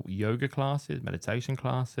multiple yoga classes, meditation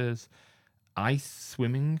classes, ice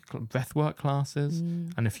swimming, breathwork classes,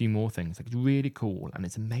 and a few more things. Like, it's really cool, and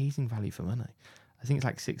it's amazing value for money. I think it's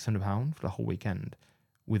like £600 for the whole weekend,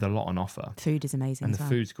 with a lot on offer. Food is amazing, and the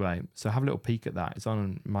food's great. So have a little peek at that. It's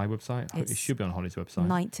on my website. It should be on Holly's website.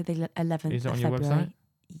 9th to the 11th. Is it on of your February. website?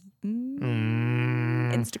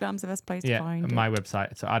 Instagram's the best place to find it. My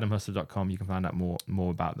website, so adamhustler.com. You can find out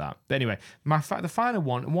more about that. But anyway, the final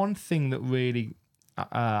one thing that really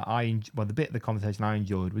the bit of the conversation I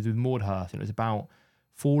enjoyed was with Maud Hurst, and it was about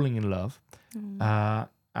falling in love,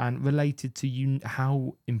 and related to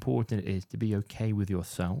how important it is to be okay with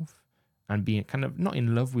yourself and being kind of not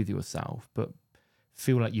in love with yourself, but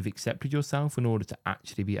feel like you've accepted yourself in order to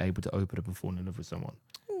actually be able to open up and fall in love with someone.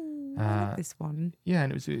 I like this one. Yeah,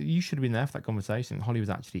 and you should have been there for that conversation. Holly was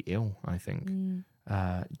actually ill, I think,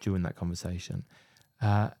 during that conversation.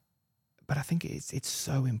 But I think it's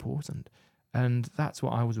so important. And that's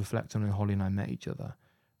what I was reflecting on when Holly and I met each other.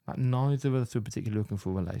 Like, neither of us were particularly looking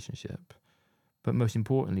for a relationship. But most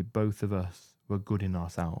importantly, both of us were good in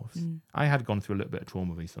ourselves. I had gone through a little bit of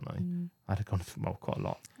trauma recently. I had gone through quite a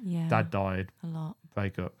lot. Yeah. Dad died. A lot.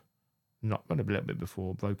 Breakup. Not a little bit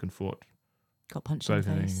before. Broken foot. Got punched in the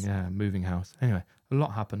face. Yeah, moving house. Anyway, a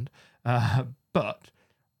lot happened. But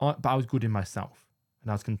I was good in myself, and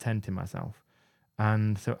I was content in myself.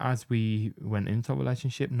 And so as we went into a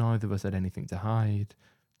relationship, neither of us had anything to hide.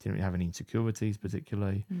 Didn't really have any insecurities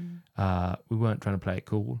particularly. We weren't trying to play it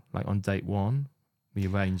cool. Like on date 1, we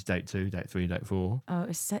arranged date 2, date 3, date 4. Oh,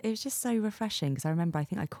 it was just so refreshing, because I remember I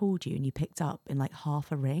think I called you and you picked up in like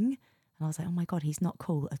half a ring. And I was like, oh my God, he's not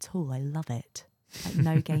cool at all. I love it. Like,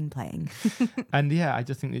 no game playing. And yeah, I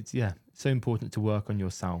just think it's so important to work on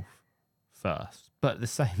yourself first. But at the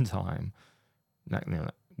same time,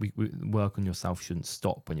 work on yourself shouldn't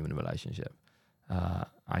stop when you're in a relationship.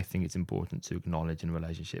 I think it's important to acknowledge in a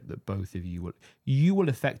relationship that both of you will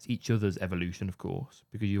affect each other's evolution, of course,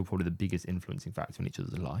 because you're probably the biggest influencing factor in each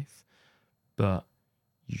other's life. But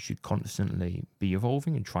you should constantly be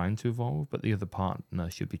evolving and trying to evolve, but the other partner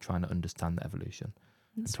should be trying to understand the evolution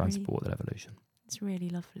and try and support that evolution. It's really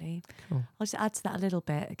lovely. Cool. I'll just add to that a little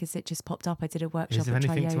bit because it just popped up. I did a workshop Is there at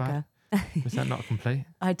anything Tri to Yoga. add? Was that not complete?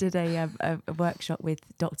 I did a workshop with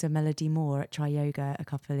Dr. Melody Moore at Tri Yoga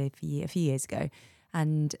a few years ago,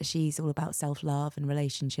 and she's all about self-love and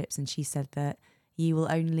relationships. And she said that you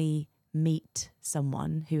will only meet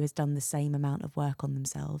someone who has done the same amount of work on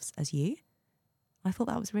themselves as you. I thought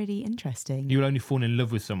that was really interesting. You will only fall in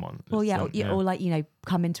love with someone. Well, or like,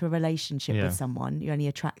 come into a relationship with someone. You only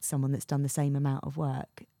attract someone that's done the same amount of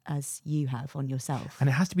work as you have on yourself. And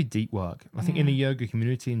it has to be deep work. I think in the yoga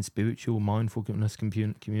community and spiritual mindfulness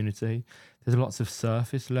community, there's lots of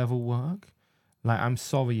surface level work. Like, I'm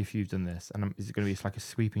sorry if you've done this, and it's going to be like a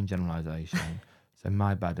sweeping generalization. So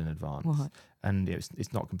my bad in advance. What? And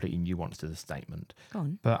it's not completely nuanced to the statement. Go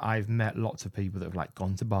on. But I've met lots of people that have like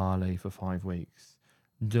gone to Bali for 5 weeks,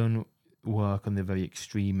 done work on the very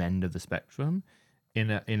extreme end of the spectrum,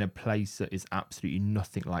 in a place that is absolutely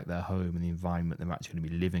nothing like their home and the environment they're actually going to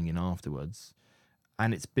be living in afterwards.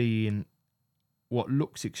 And it's been what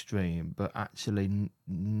looks extreme, but actually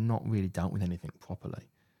not really dealt with anything properly.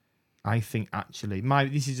 I think actually,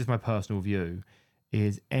 this is just my personal view,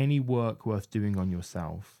 is any work worth doing on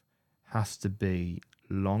yourself has to be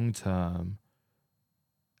long-term.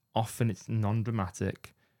 Often it's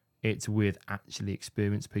non-dramatic. It's with actually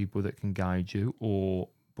experienced people that can guide you, or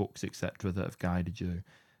books, etc., that have guided you.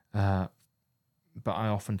 But I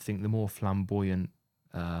often think the more flamboyant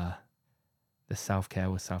the self-care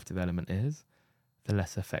or self-development is, the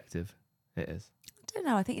less effective it is. I don't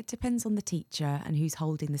know. I think it depends on the teacher and who's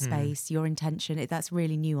holding the space, your intention. That's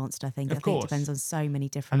really nuanced, I think. Of course. Think it depends on so many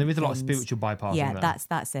different And there is things. a lot of spiritual bypassing Yeah, there.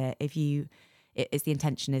 that's it. It's the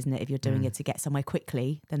intention, isn't it? If you're doing it to get somewhere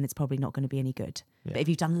quickly, then it's probably not going to be any good. Yeah. But if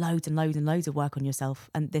you've done loads and loads and loads of work on yourself,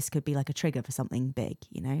 and this could be like a trigger for something big,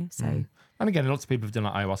 So And again, lots of people have done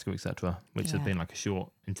like ayahuasca, etc., which has been like a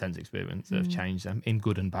short, intense experience that have changed them in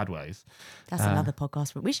good and bad ways. that's another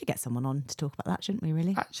podcast. We should get someone on to talk about that, shouldn't we?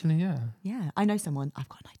 Really? Actually, yeah. Yeah, I know someone. I've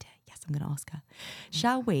got an idea. Yes, I'm going to ask her.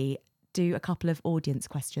 Shall we do a couple of audience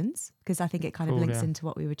questions? Because I think it kind of links into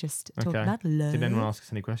what we were just talking about. Did anyone ask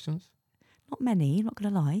us any questions? Not many, I'm not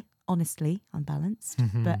going to lie. Honestly, unbalanced.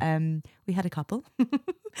 But we had a couple.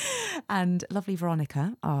 And lovely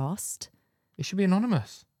Veronica asked. It should be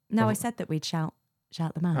anonymous. No, I said that we'd shout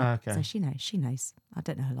them out. Okay. So she knows. I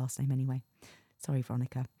don't know her last name anyway. Sorry,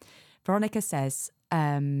 Veronica. Veronica says,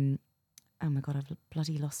 oh my God, I've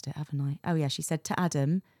bloody lost it, haven't I? Oh yeah, she said to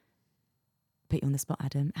Adam, put you on the spot,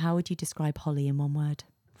 Adam, how would you describe Holly in one word?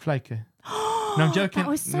 Flaky. No, I'm joking. That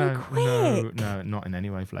was so quick. No, not in any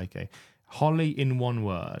way flaky. Holly in one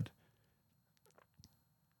word.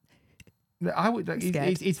 I would.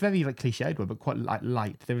 It's very like cliched word, but quite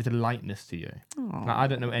light. There is a lightness to you. Like, I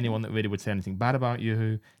don't know anyone that really would say anything bad about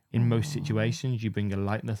you. In most situations, you bring a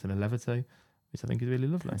lightness and a levity, which I think is really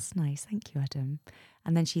lovely. That's nice. Thank you, Adam.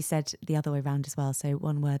 And then she said the other way around as well. So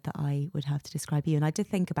one word that I would have to describe you, and I did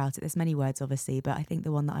think about it. There's many words, obviously, but I think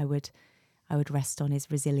the one that I would rest on is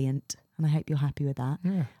resilient. And I hope you're happy with that.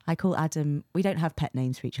 Yeah. I call Adam, we don't have pet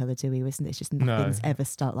names for each other, do we? It's just nothing's ever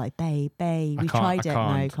start like babe. We tried it.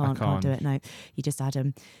 Can't do it. No, you just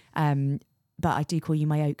Adam. But I do call you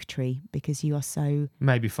my oak tree because you are so...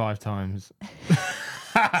 Maybe 5 times.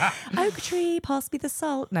 Oak tree, pass me the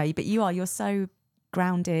salt. No, but you're so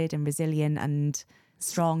grounded and resilient and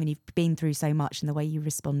strong, and you've been through so much, and the way you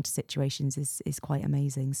respond to situations is quite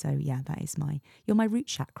amazing. So yeah, you're my root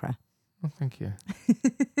chakra. Oh, thank you.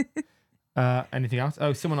 Anything else?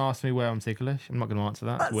 Oh, someone asked me where I'm ticklish. I'm not going to answer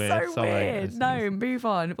that. That's weird. so Sorry. weird. No, move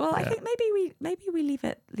on. Well, yeah. I think maybe we leave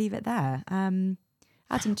it there. Adam,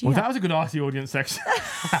 do you? That was a good ask the audience section.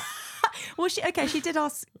 Well, she did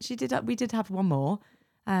ask. We did have one more.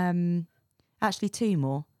 Actually, 2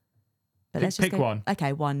 more. But let's just pick one.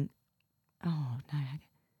 Okay, one. Oh no.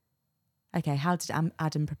 Okay, how did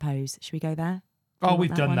Adam propose? Should we go there? Oh,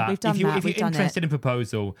 we've done that. If you're interested in in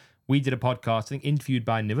proposal, we did a podcast, I think, interviewed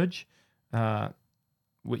by Niraj,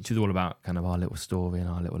 which is all about kind of our little story and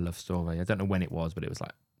our little love story. I don't know when it was, but it was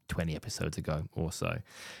like 20 episodes ago or so.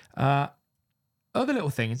 Other little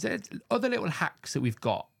things, other little hacks that we've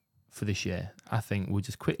got for this year, I think we'll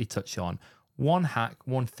just quickly touch on. One hack,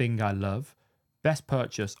 one thing I love, best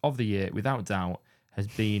purchase of the year, without doubt, has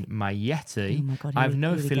been my Yeti. Oh my God, I have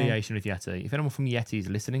no here we go. affiliation with Yeti. If anyone from Yeti is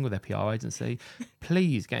listening with their PR agency,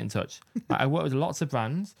 please get in touch. I work with lots of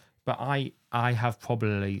brands, but I have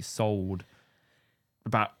probably sold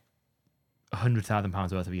about £100,000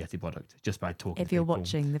 worth of Yeti product just by talking If to you're people.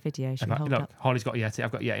 watching the video, should we hold Look, up? Holly's got a Yeti,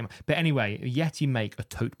 I've got a Yeti. But anyway, Yeti make a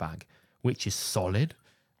tote bag, which is solid.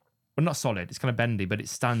 Well, not solid, it's kind of bendy, but it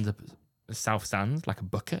stands up, self-stands like a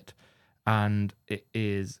bucket. And it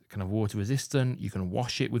is kind of water resistant. You can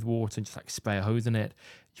wash it with water and just like spray a hose in it.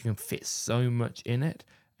 You can fit so much in it.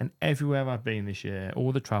 And everywhere I've been this year,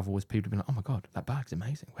 all the travels, people have been like, oh my God, that bag's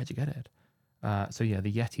amazing. Where'd you get it? So yeah,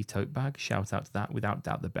 the Yeti tote bag, shout out to that. Without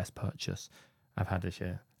doubt, the best purchase I've had this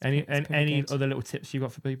year. Any other little tips you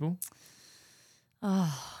got for people?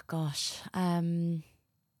 Oh gosh. I've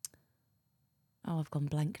gone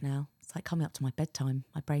blank now. It's like coming up to my bedtime.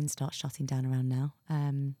 My brain starts shutting down around now.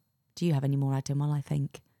 Do you have any more, Adam? Well, I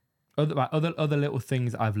think. Other little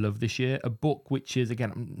things I've loved this year. A book which is,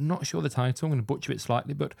 again, I'm not sure the title. I'm going to butcher it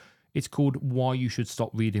slightly, but it's called Why You Should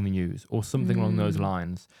Stop Reading the News or something along those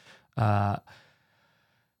lines. And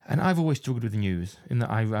I've always struggled with the news in that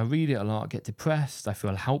I read it a lot, get depressed, I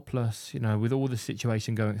feel helpless, with all the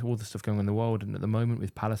situation going, all the stuff going on in the world, and at the moment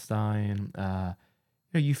with Palestine,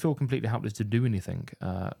 you feel completely helpless to do anything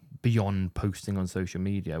beyond posting on social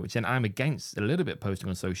media, which then I'm against a little bit posting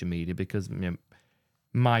on social media because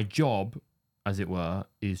my job, as it were,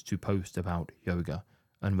 is to post about yoga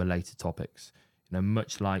and related topics.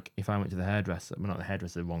 Much like if I went to the hairdresser, well, not the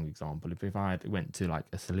hairdresser, the wrong example. If I went to like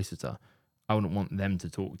a solicitor, I wouldn't want them to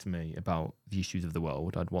talk to me about the issues of the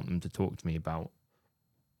world. I'd want them to talk to me about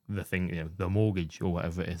the thing, the mortgage or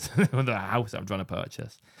whatever it is, or the house I'm trying to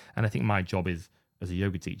purchase. And I think my job is as a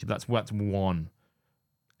yoga teacher. That's one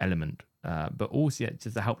element, but also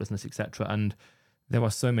just the helplessness, etc. And there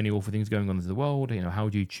are so many awful things going on in the world. How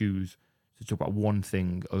do you choose to talk about one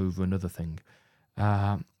thing over another thing?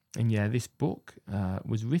 And yeah, this book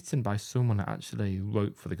was written by someone that actually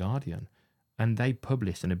wrote for The Guardian, and they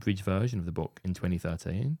published an abridged version of the book in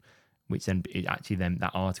 2013, which then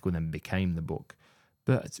that article then became the book.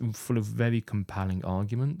 But it's full of very compelling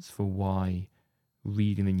arguments for why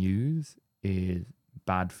reading the news is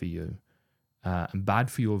bad for you and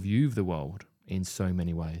bad for your view of the world in so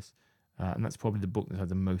many ways. And that's probably the book that had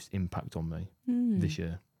the most impact on me this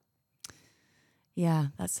year. Yeah,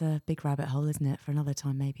 that's a big rabbit hole, isn't it? For another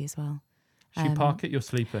time, maybe as well. Should you park it? You're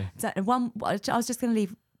sleepy. I was just going to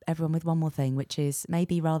leave everyone with one more thing, which is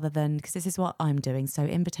maybe rather than, because this is what I'm doing, so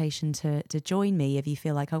invitation to join me if you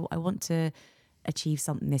feel like I want to achieve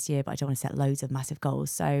something this year, but I don't want to set loads of massive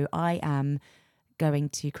goals. So I am going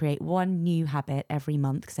to create one new habit every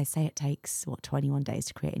month, because they say it takes 21 days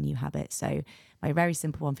to create a new habit. So my very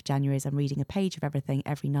simple one for January is I'm reading a page of everything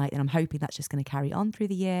every night, and I'm hoping that's just going to carry on through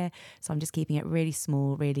the year. So I'm just keeping it really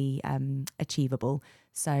small, really achievable.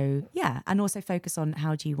 So yeah, and also focus on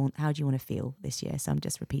how do you want to feel this year. So I'm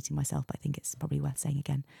just repeating myself, but I think it's probably worth saying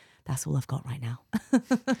again. That's all I've got right now.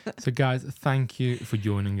 So guys, thank you for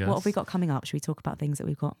joining us. What have we got coming up? Should we talk about things that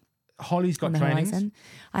we've got? Holly's got trainings. Horizon.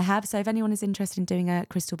 I have. So if anyone is interested in doing a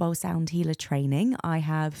crystal bowl sound healer training, I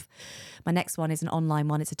have. My next one is an online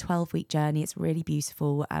one. It's a 12-week journey. It's really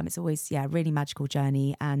beautiful. It's always, a really magical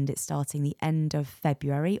journey. And it's starting the end of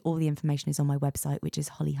February. All the information is on my website, which is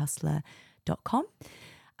hollyhustler.com.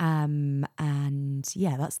 And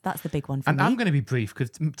yeah, that's the big one for me. And I'm going to be brief because,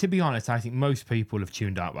 to be honest, I think most people have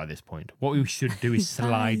tuned out by this point. What we should do is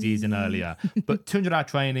slide these in earlier. But 200-hour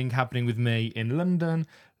training happening with me in London.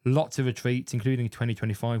 Lots of retreats, including a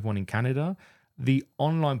 2025 one in Canada. The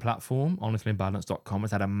online platform, honestlyimbalance.com, has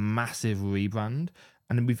had a massive rebrand.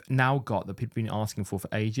 And we've now got, that people have been asking for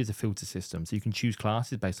ages, a filter system. So you can choose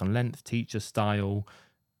classes based on length, teacher, style,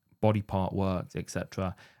 body part worked,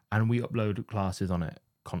 etc. And we upload classes on it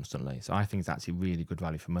constantly. So I think it's actually really good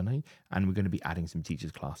value for money. And we're going to be adding some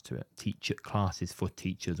teachers class to it. Classes for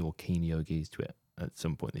teachers or keen yogis to it at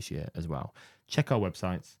some point this year as well. Check our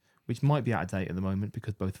websites, which might be out of date at the moment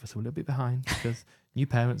because both of us are a little bit behind because new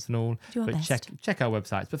parents and all. But check our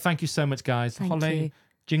websites. But thank you so much, guys. Thank Holly, you.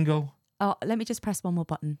 Jingle. Oh, let me just press one more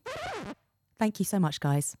button. Thank you so much,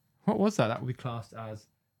 guys. What was that? That would be classed as...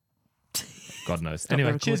 God knows.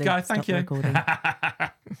 Anyway, cheers, guys. Thank you.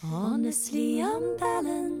 Honestly, I'm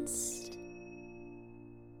balanced.